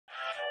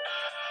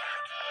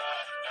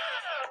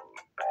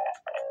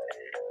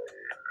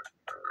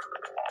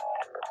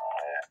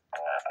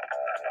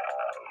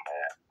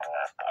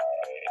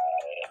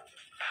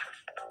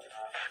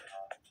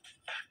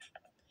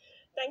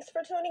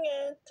for tuning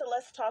in to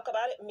Let's Talk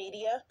About It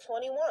Media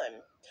 21.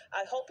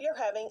 I hope you're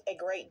having a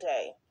great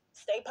day.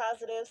 Stay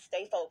positive,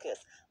 stay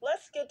focused.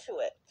 Let's get to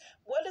it.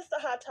 What is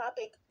the hot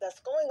topic that's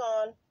going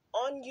on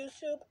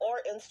YouTube or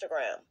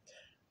Instagram?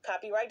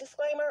 Copyright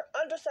disclaimer.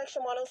 Under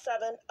Section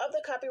 107 of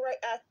the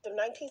Copyright Act of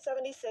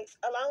 1976,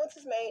 allowance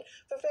is made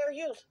for fair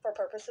use for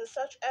purposes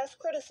such as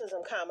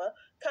criticism,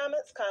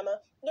 comments,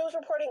 news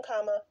reporting,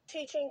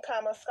 teaching,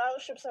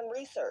 scholarships, and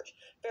research.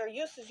 Fair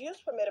use is use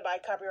permitted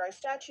by copyright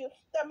statute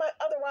that might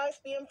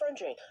otherwise be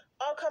infringing.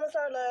 All comments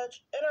are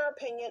alleged, in our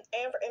opinion,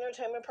 and for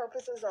entertainment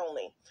purposes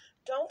only.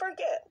 Don't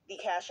forget, the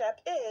Cash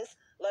App is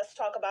Let's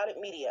Talk About It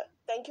Media.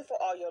 Thank you for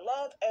all your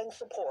love and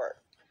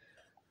support.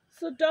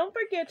 So don't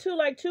forget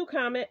to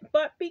comment,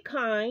 but be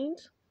kind.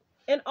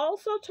 And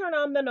also turn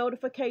on the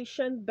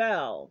notification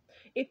bell.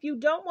 If you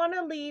don't want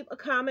to leave a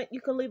comment,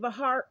 you can leave a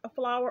heart, a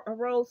flower, a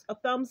rose, a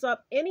thumbs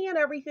up. Any and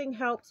everything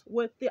helps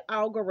with the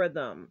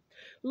algorithm.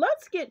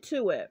 Let's get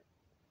to it.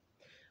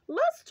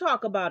 Let's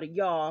talk about it,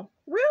 y'all.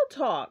 Real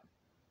talk.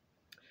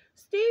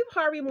 Steve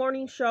Harvey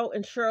Morning Show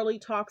and Shirley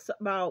talks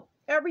about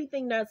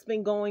everything that's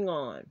been going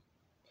on.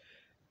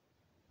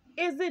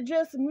 Is it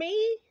just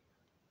me?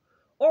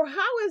 Or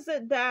how is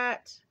it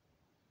that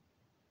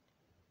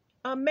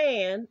a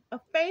man,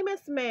 a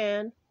famous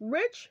man,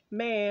 rich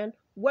man,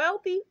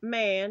 wealthy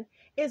man,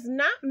 is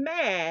not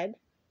mad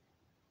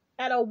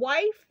at a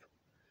wife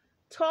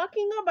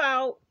talking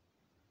about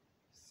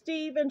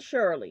Steve and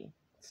Shirley,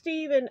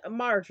 Steve and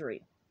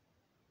Marjorie?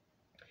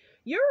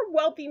 You're a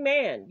wealthy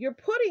man. You're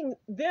putting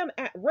them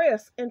at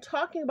risk and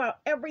talking about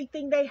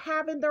everything they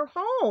have in their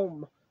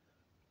home.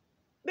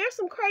 There's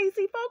some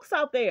crazy folks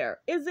out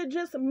there. Is it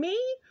just me?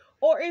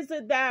 Or is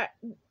it that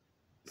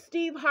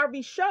Steve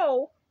Harvey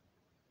show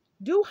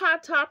do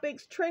hot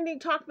topics, trending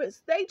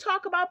topics? They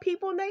talk about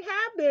people, and they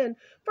have been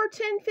for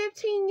 10,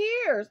 15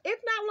 years, if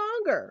not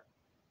longer.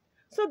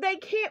 So they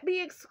can't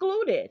be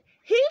excluded.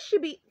 He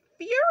should be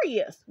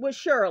furious with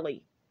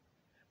Shirley.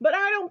 But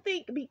I don't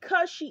think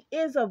because she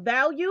is of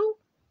value,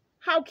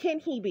 how can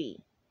he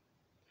be?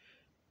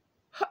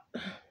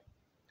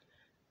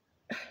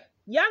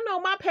 Y'all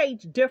know my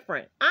page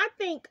different. I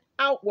think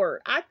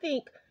outward. I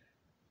think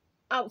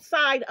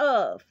outside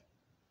of.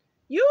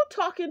 You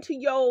talking to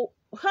your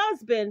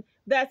husband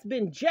that's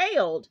been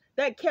jailed,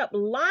 that kept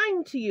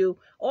lying to you.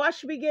 Oh, I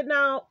should be getting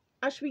out.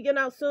 I should be getting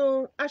out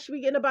soon. I should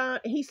be getting a bond.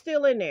 He's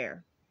still in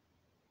there.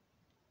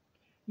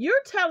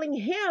 You're telling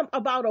him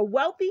about a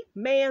wealthy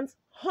man's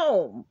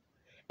home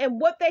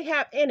and what they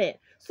have in it.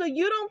 So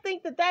you don't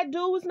think that that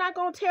dude is not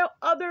going to tell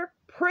other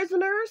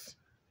prisoners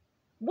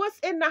what's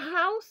in the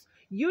house?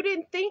 You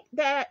didn't think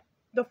that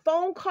the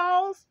phone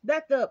calls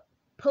that the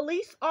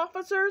police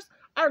officers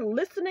are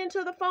listening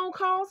to the phone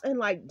calls and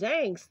like,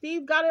 dang,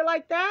 Steve got it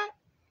like that?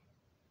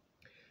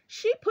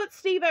 She put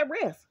Steve at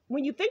risk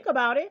when you think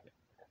about it.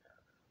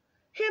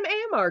 Him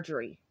and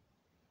Marjorie.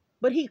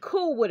 But he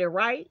cool with it,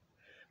 right?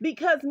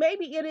 Because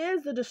maybe it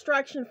is a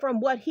distraction from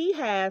what he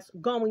has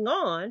going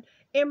on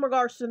in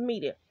regards to the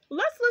media.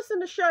 Let's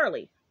listen to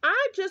Shirley.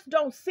 I just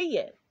don't see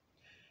it.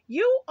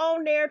 You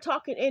on there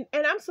talking, and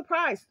I'm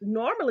surprised.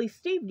 Normally,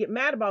 Steve get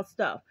mad about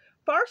stuff.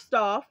 First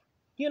off,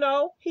 you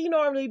know, he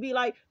normally be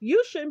like,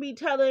 you shouldn't be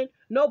telling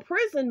no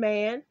prison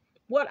man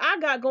what I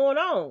got going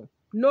on.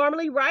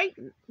 Normally, right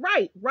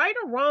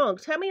or wrong.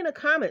 Tell me in the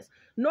comments.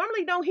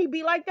 Normally, don't he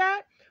be like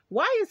that?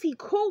 Why is he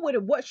cool with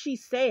it, what she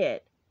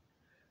said?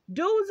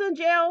 Dudes in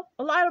jail,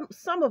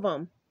 some of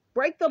them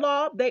break the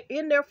law. They're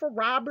in there for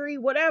robbery,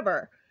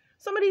 whatever.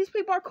 Some of these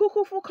people are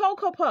cuckoo for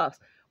Cocoa Puffs.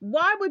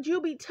 Why would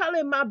you be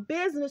telling my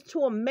business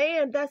to a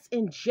man that's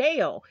in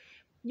jail?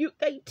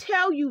 They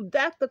tell you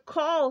that the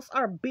calls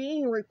are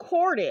being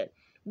recorded.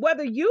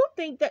 Whether you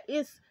think that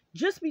it's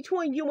just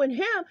between you and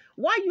him,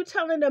 why are you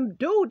telling them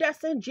dude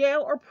that's in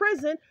jail or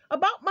prison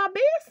about my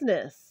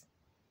business?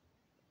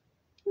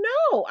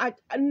 No.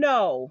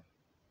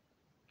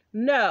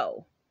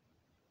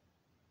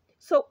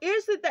 So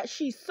is it that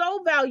she's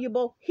so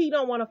valuable he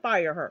don't want to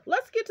fire her?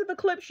 Let's get to the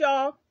clips,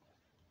 y'all.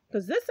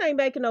 Because this ain't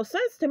making no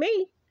sense to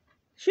me.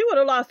 She would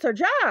have lost her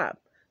job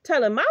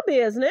telling my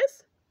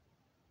business.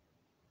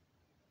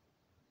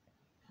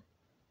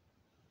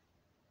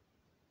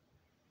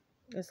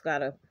 It's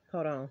gotta,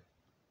 hold on.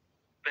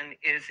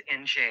 Is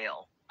in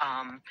jail.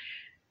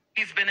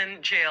 He's been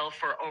in jail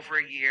for over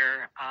a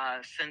year,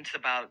 since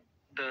about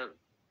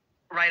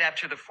right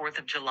after the 4th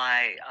of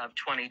July of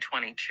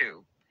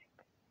 2022.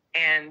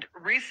 And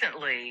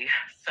recently,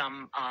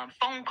 some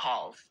phone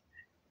calls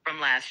from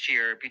last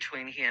year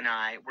between he and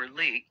I were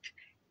leaked.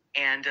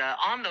 And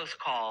on those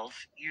calls,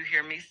 you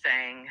hear me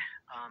saying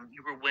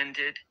you were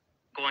winded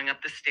going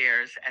up the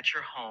stairs at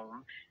your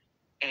home.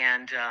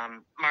 And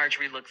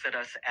Marjorie looks at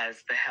us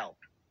as the help.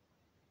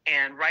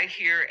 And right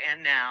here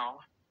and now,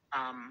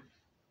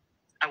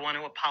 I want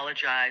to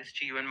apologize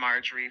to you and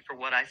Marjorie for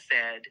what I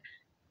said.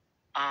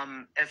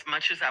 As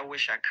much as I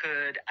wish I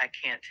could, I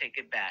can't take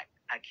it back.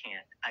 I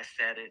can't. I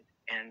said it,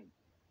 and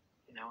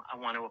I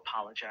want to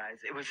apologize.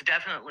 It was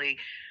definitely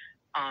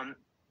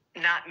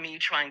not me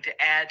trying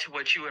to add to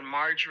what you and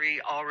Marjorie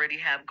already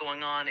have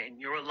going on in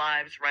your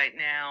lives right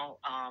now.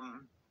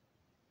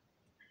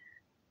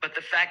 But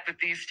the fact that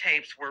these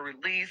tapes were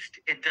released,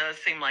 it does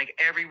seem like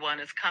everyone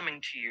is coming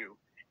to you,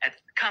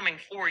 coming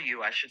for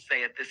you, I should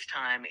say, at this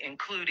time,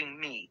 including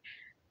me.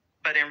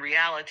 But in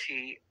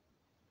reality,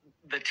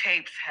 the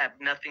tapes have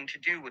nothing to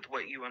do with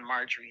what you and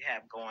Marjorie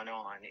have going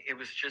on. It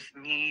was just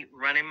me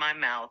running my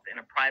mouth in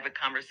a private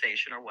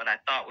conversation, or what I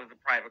thought was a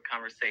private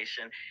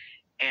conversation.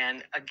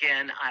 And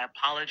again, I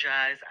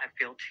apologize. I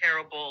feel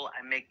terrible.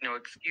 I make no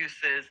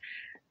excuses.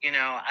 You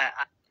know,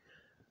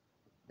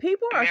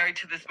 People I'm are married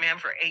to this man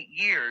for 8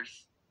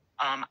 years.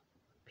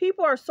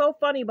 People are so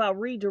funny about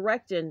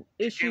redirecting To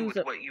do issues.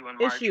 with what you and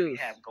Marjorie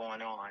have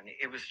going on.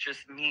 It was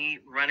just me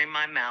running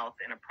my mouth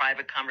in a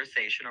private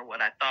conversation, or what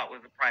I thought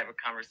was a private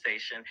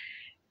conversation.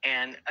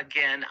 And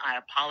again, I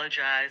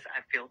apologize.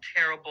 I feel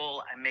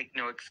terrible. I make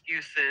no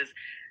excuses.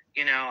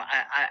 You know,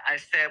 I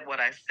said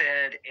what I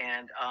said,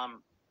 and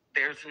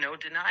there's no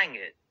denying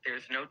it.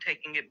 There's no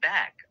taking it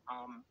back.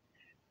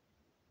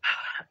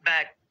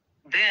 Back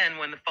then,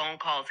 when the phone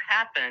calls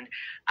happened,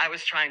 I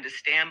was trying to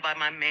stand by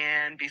my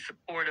man, be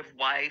supportive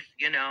wife,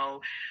 you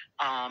know.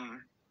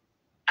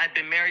 I'd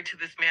been married to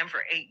this man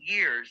for 8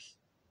 years.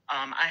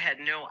 I had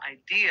no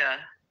idea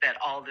that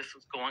all this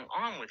was going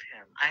on with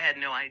him. I had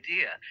no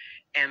idea.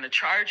 And the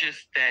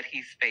charges that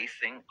he's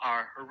facing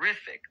are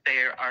horrific.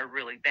 They are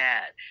really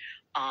bad.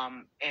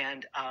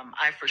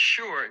 I for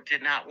sure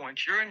did not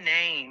want your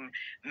name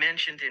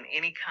mentioned in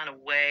any kind of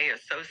way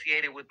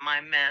associated with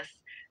my mess.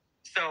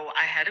 So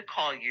I had to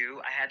call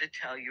you. I had to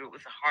tell you. It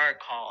was a hard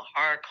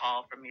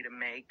call for me to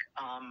make.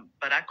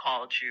 But I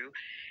called you.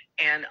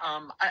 And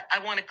I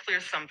want to clear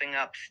something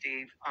up,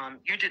 Steve.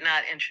 You did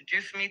not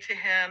introduce me to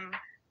him.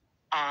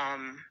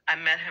 I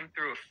met him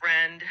through a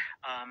friend.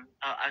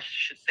 I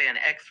should say an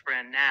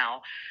ex-friend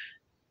now.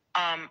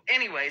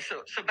 Anyway,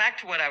 so back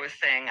to what I was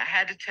saying. I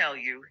had to tell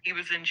you, he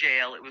was in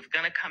jail. It was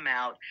going to come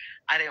out.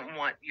 I didn't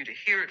want you to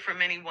hear it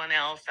from anyone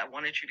else. I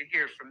wanted you to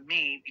hear it from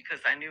me,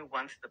 because I knew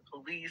once the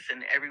police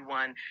and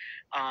everyone,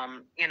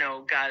 you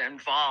know, got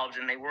involved,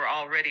 and they were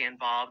already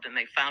involved, and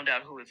they found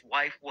out who his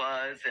wife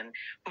was and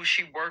who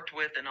she worked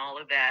with and all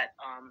of that,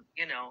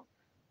 you know,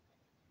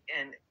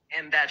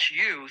 and that's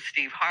you,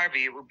 Steve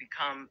Harvey, it would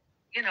become,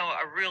 you know,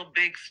 a real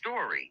big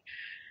story,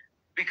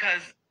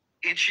 because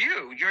it's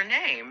you, your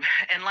name.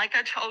 And like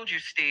I told you,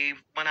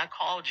 Steve, when I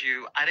called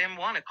you, I didn't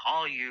want to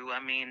call you.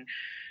 I mean,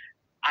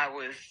 I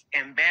was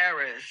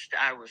embarrassed.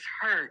 I was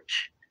hurt.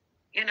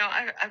 You know,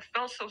 I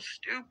felt so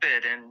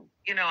stupid, and,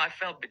 you know, I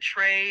felt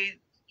betrayed,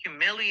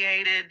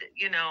 humiliated.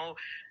 You know,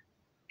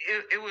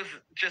 it was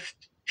just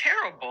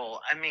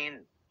terrible. I mean,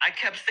 I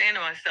kept saying to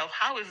myself,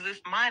 how is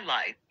this my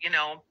life? You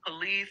know,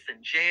 police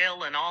and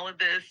jail and all of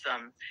this.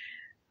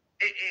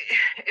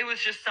 It was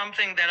just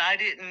something that I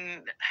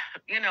didn't,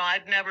 you know,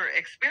 I'd never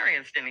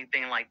experienced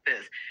anything like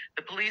this.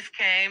 The police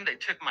came, they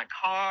took my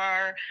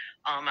car.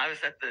 I was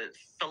at the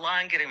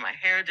salon getting my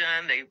hair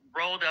done. They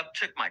rolled up,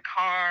 took my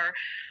car.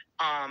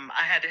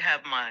 I had to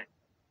have my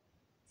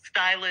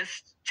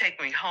stylist take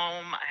me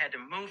home. I had to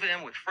move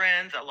in with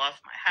friends. I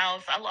lost my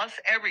house. I lost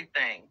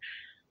everything.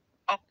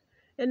 Oh.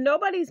 And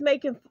nobody's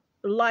making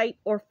light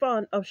or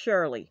fun of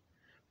Shirley.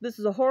 This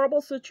is a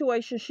horrible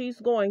situation she's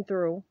going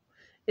through.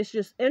 It's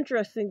just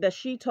interesting that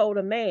she told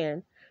a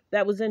man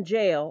that was in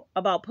jail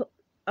about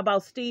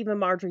Steve and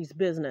Marjorie's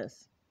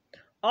business.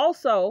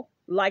 Also,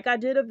 like I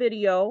did a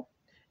video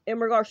in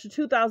regards to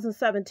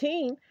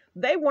 2017,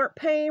 they weren't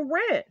paying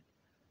rent.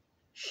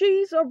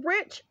 She's a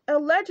rich,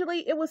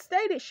 allegedly it was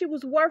stated she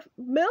was worth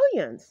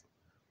millions.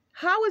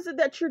 How is it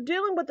that you're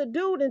dealing with a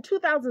dude in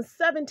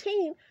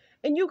 2017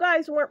 and you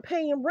guys weren't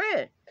paying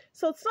rent?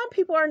 So some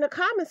people are in the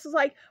comments, is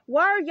like,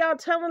 why are y'all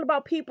telling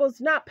about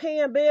people's not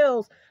paying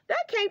bills?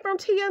 That came from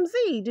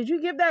TMZ. Did you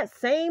give that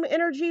same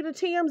energy to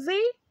TMZ?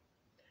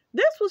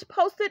 This was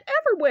posted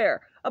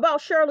everywhere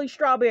about Shirley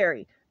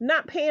Strawberry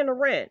not paying the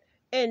rent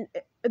and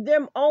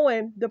them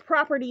owing the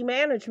property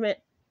management,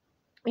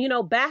 you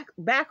know, back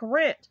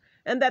rent,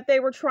 and that they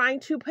were trying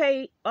to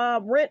pay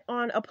rent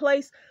on a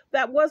place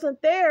that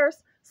wasn't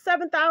theirs,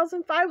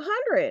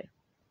 $7,500.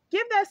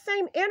 Give that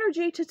same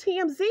energy to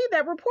TMZ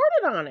that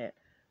reported on it.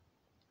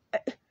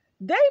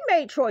 They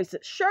made choices.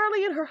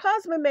 Shirley and her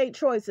husband made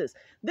choices.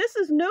 This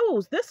is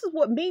news. This is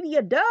what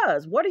media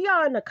does. What are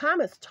y'all in the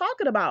comments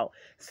talking about?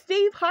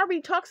 Steve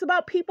Harvey talks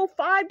about people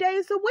 5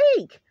 days a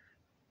week.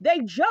 They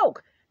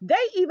joke. They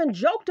even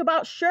joked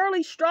about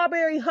Shirley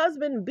Strawberry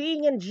husband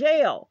being in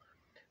jail.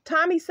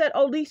 Tommy said,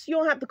 oh, at least you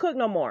don't have to cook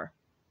no more.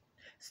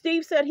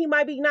 Steve said he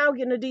might be now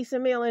getting a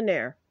decent meal in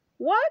there.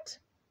 What?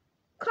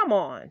 Come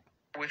on.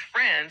 With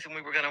friends, and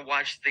we were going to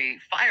watch the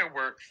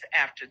fireworks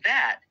after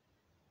that.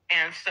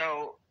 And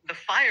so the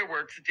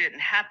fireworks didn't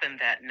happen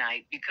that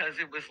night because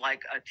it was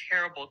like a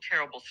terrible,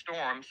 terrible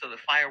storm. So the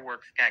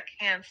fireworks got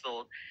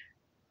canceled.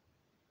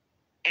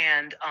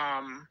 And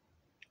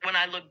when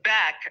I look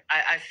back,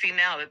 I see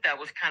now that that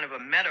was kind of a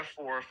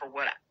metaphor for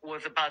what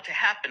was about to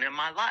happen in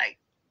my life.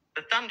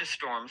 The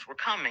thunderstorms were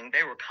coming.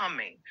 They were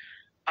coming.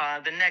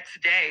 The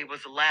next day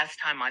was the last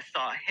time I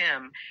saw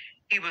him.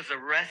 He was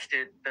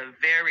arrested the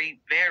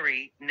very,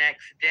 very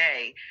next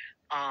day.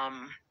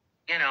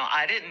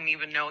 I didn't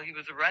even know he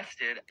was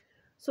arrested.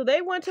 So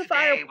they went to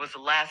Today was the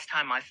last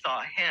time I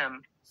saw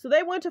him. So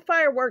they went to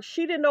fireworks.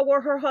 She didn't know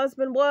where her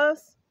husband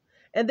was.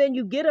 And then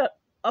you get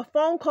a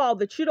phone call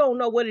that you don't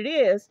know what it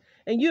is,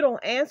 and you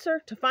don't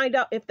answer to find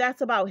out if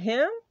that's about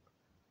him.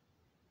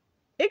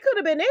 It could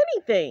have been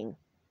anything.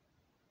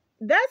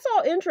 That's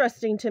all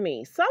interesting to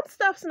me. Some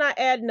stuff's not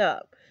adding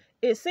up.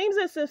 It seems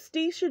as if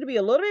Steve should be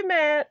a little bit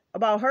mad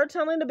about her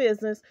telling the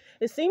business.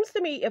 It seems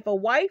to me if a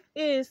wife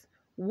is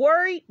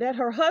worried that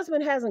her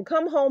husband hasn't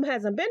come home,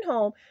 hasn't been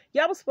home,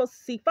 y'all was supposed to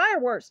see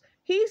fireworks.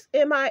 He's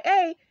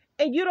MIA,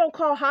 and you don't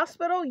call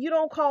hospital, you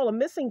don't call a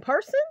missing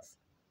persons,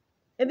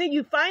 and then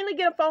you finally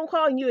get a phone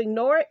call and you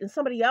ignore it, and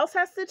somebody else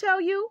has to tell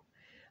you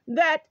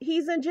that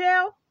he's in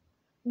jail.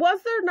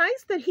 Was there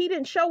nice that he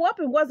didn't show up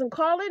and wasn't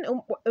calling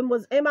and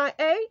was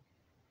MIA?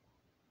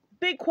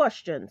 Big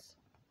questions.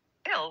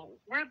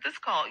 Where'd this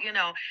call?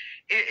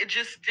 It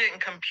just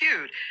didn't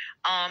compute.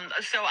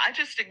 So I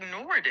just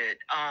ignored it.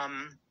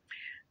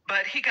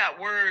 But he got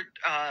word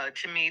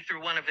to me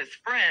through one of his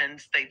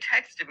friends. They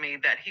texted me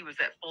that he was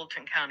at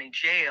Fulton County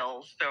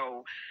Jail.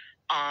 So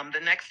the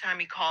next time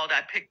he called,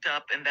 I picked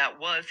up, and that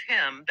was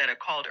him that had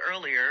called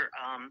earlier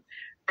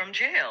from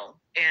jail.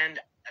 And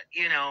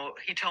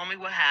he told me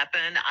what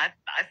happened. I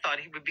thought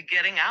he would be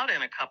getting out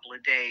in a couple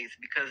of days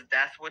because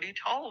that's what he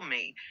told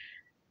me.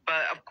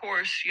 But of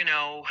course,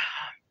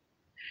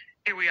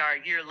 here we are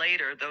a year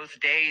later. Those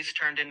days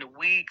turned into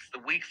weeks. The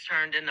weeks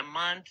turned into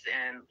months.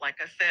 And like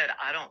I said,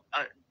 I don't.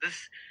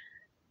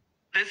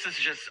 This is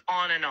just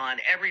on and on.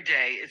 Every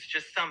day it's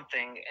just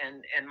something,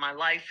 and my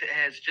life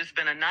has just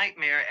been a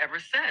nightmare ever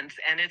since,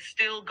 and it's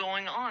still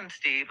going on,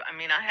 Steve. I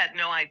mean, I had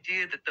no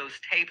idea that those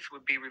tapes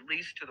would be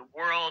released to the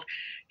world.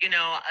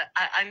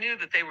 I knew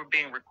that they were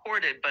being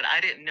recorded, but I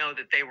didn't know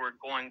that they were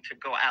going to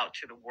go out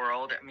to the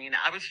world. I mean,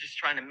 I was just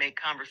trying to make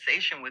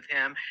conversation with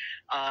him,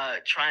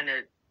 trying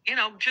to,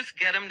 just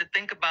get him to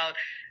think about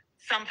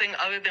something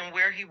other than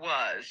where he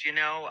was.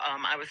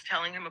 I was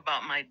telling him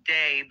about my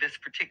day, this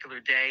particular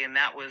day, and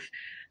that was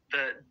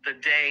the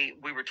day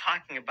we were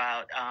talking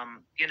about,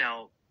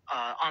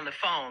 on the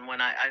phone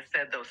when I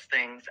said those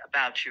things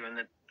about you and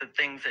the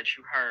things that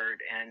you heard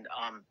and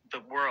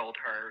the world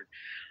heard.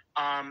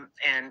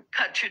 And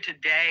cut to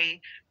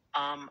today,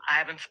 I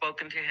haven't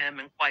spoken to him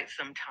in quite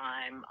some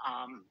time.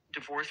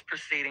 Divorce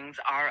proceedings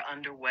are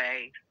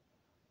underway.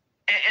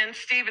 And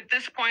Steve, at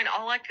this point,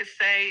 all I could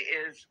say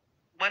is,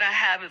 what I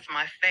have is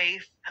my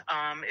faith.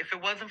 If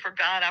it wasn't for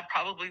God, I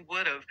probably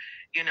would have,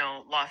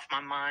 lost my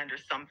mind or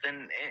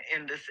something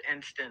in this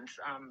instance.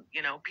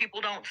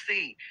 People don't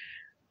see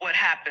what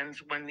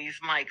happens when these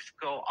mics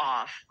go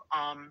off.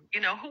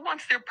 Who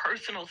wants their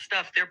personal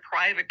stuff, their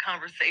private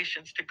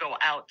conversations to go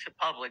out to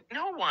public?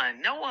 No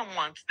one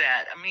wants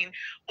that. I mean,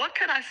 what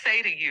could I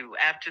say to you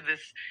after this,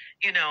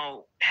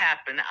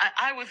 happened?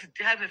 I was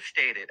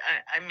devastated.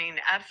 I mean,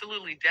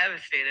 absolutely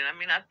devastated. I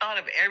mean, I thought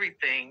of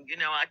everything,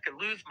 I could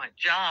lose my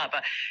job.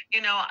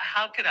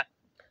 How could I?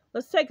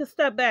 Let's take a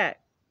step back.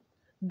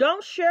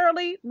 Don't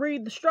Shirley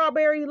read the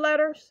strawberry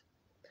letters?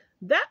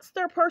 That's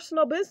their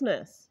personal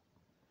business.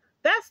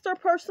 That's their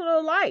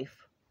personal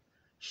life.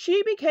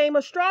 She became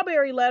a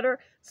strawberry letter.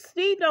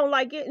 Steve don't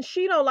like it and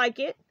she don't like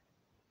it.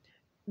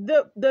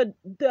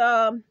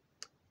 The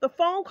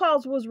phone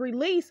calls was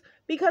released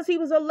because he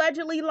was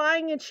allegedly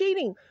lying and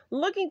cheating,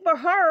 looking for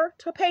her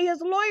to pay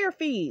his lawyer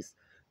fees,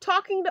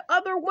 talking to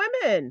other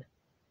women.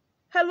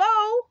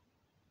 Hello?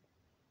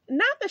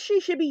 Not that she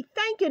should be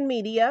thanking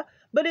media,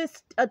 but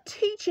it's a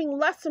teaching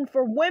lesson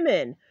for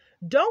women.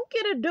 Don't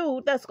get a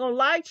dude that's going to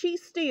lie, cheat,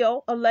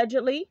 steal,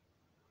 allegedly.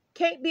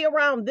 Can't be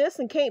around this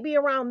and can't be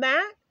around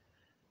that.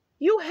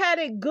 You had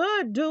it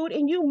good, dude,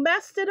 and you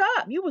messed it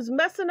up. You was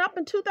messing up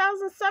in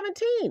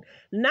 2017,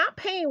 not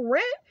paying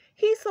rent.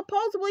 He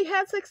supposedly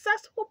had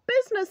successful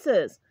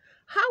businesses.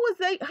 How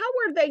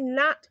were they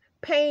not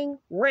paying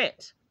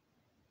rent?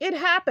 It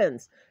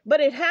happens, but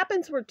it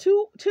happens for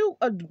two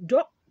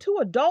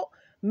adult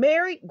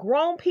married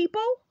grown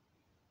people.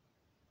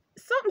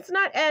 Something's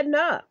not adding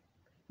up.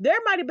 There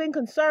might have been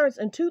concerns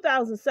in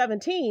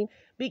 2017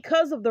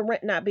 because of the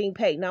rent not being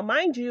paid. Now,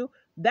 mind you,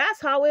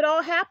 that's how it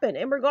all happened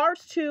in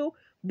regards to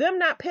them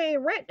not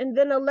paying rent and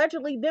then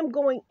allegedly them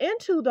going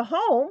into the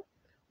home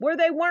where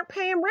they weren't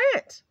paying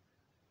rent.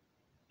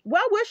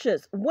 Well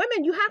wishes.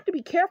 Women, you have to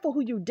be careful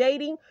who you're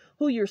dating,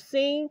 who you're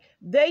seeing.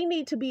 They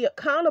need to be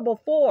accountable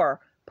for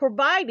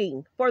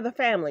providing for the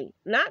family,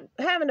 not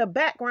having a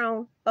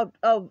background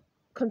of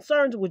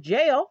concerns with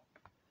jail.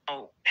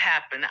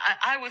 Happened.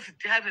 I was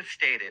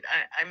devastated.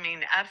 I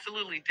mean,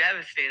 absolutely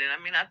devastated.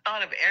 I mean, I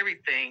thought of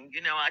everything.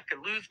 I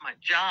could lose my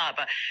job.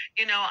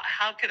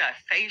 How could I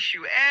face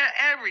you?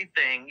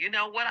 Everything.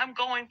 What I'm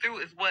going through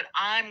is what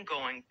I'm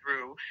going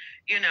through,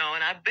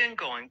 and I've been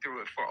going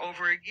through it for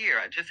over a year.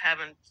 I just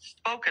haven't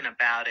spoken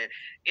about it.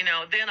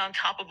 Then on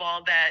top of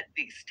all that,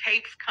 these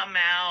tapes come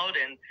out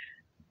and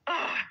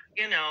oh,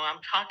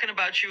 I'm talking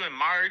about you and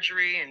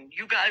Marjorie, and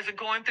you guys are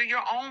going through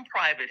your own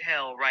private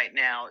hell right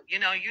now. You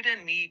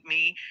didn't need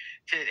me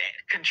to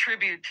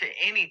contribute to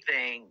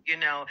anything,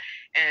 and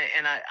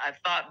I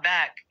thought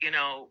back,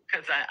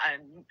 because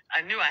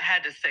I knew I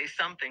had to say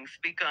something,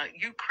 speak on.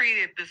 You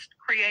created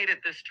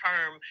this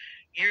term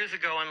years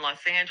ago in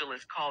Los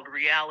Angeles called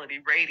reality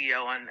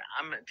radio, and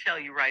I'm going to tell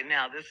you right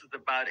now, this is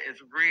about as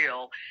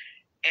real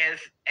as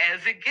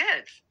it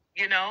gets,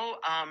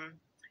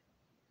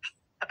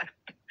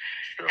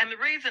 Sure. And the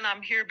reason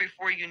I'm here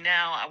before you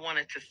now, I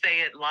wanted to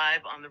say it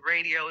live on the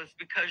radio, is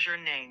because your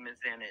name is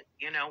in it.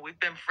 We've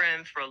been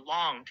friends for a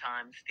long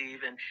time,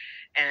 Steve,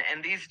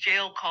 and these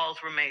jail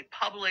calls were made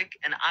public,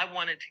 and I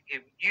wanted to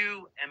give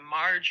you and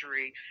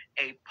Marjorie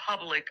a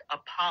public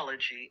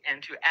apology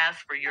and to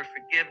ask for your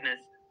forgiveness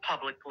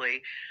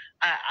publicly.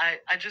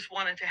 I just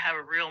wanted to have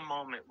a real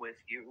moment with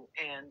you,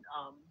 and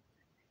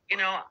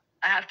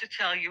I have to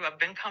tell you, I've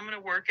been coming to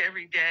work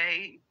every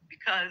day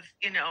because,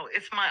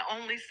 it's my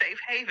only safe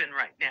haven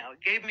right now.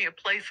 It gave me a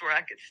place where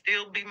I could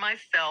still be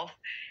myself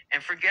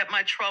and forget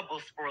my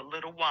troubles for a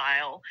little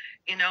while,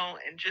 and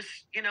just,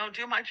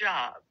 do my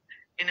job.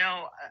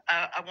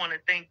 I want to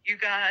thank you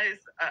guys.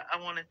 I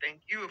want to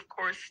thank you, of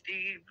course,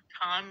 Steve,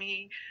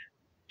 Tommy,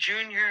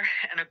 Junior,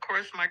 and of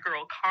course my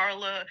girl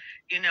Carla,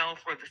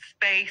 for the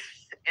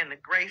space and the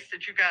grace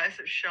that you guys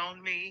have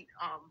shown me.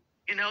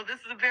 This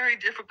is a very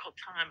difficult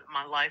time in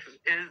my life,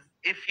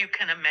 if you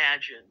can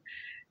imagine.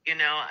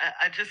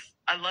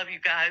 I love you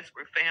guys.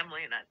 We're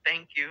family, and I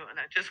thank you. And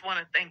I just want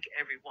to thank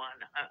everyone.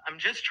 I'm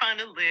just trying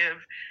to live.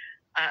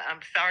 I'm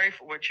sorry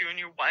for what you and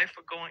your wife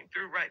are going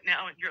through right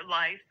now in your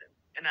life.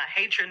 And I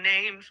hate your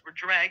names were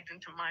dragged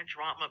into my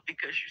drama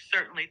because you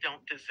certainly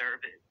don't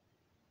deserve it.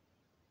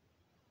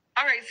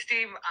 All right,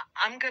 Steve,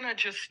 I'm going to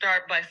just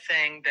start by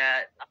saying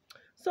that.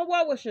 So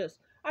well wishes.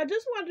 I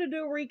just wanted to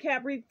do a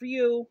recap read for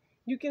you.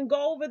 You can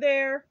go over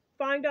there,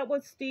 find out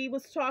what Steve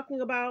was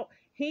talking about.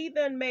 He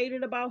then made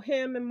it about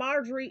him and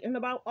Marjorie and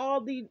about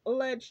all the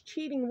alleged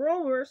cheating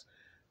rumors.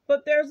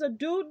 But there's a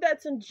dude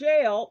that's in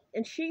jail,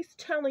 and she's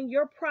telling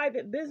your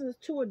private business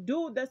to a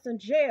dude that's in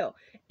jail.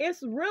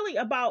 It's really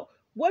about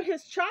what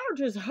his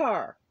charges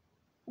are,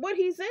 what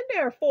he's in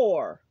there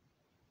for.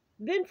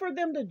 Then for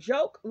them to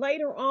joke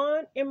later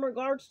on in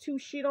regards to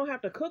she don't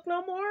have to cook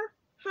no more,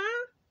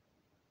 huh?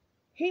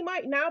 He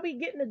might now be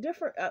getting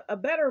a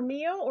better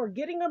meal or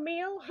getting a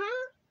meal,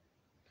 huh?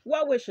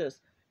 Well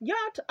wishes. Y'all,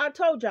 I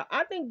told y'all,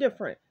 I think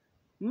different.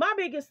 My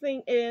biggest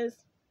thing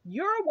is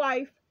your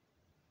wife,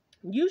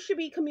 you should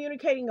be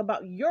communicating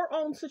about your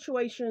own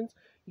situations,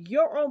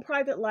 your own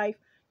private life.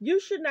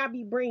 You should not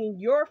be bringing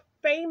your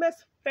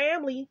famous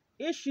family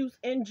issues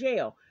in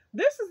jail.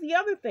 This is the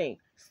other thing.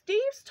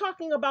 Steve's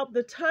talking about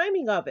the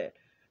timing of it.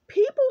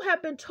 People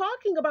have been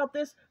talking about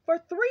this for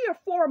 3 or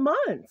 4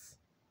 months.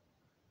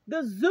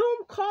 The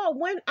Zoom call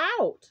went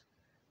out.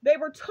 They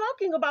were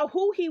talking about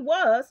who he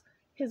was,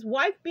 his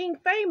wife being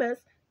famous.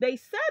 They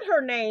said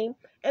her name,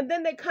 and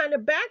then they kind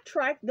of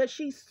backtracked that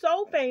she's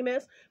so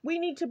famous, we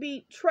need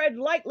to tread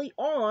lightly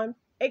on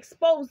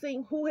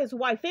exposing who his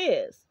wife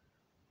is.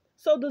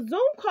 So the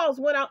Zoom calls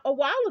went out a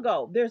while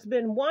ago. There's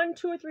been one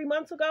 2 or 3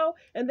 months ago,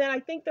 and then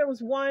I think there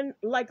was one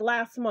like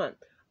last month.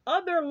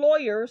 Other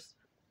lawyers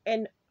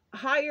and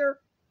higher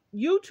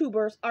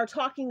YouTubers are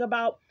talking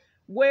about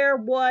where,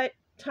 what,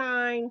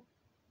 time,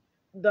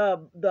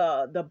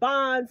 the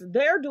bonds.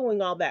 They're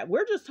doing all that.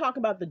 We're just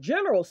talking about the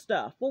general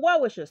stuff.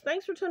 Well wishes.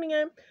 Thanks for tuning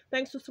in.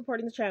 Thanks for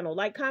supporting the channel.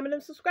 Like, comment,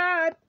 and subscribe.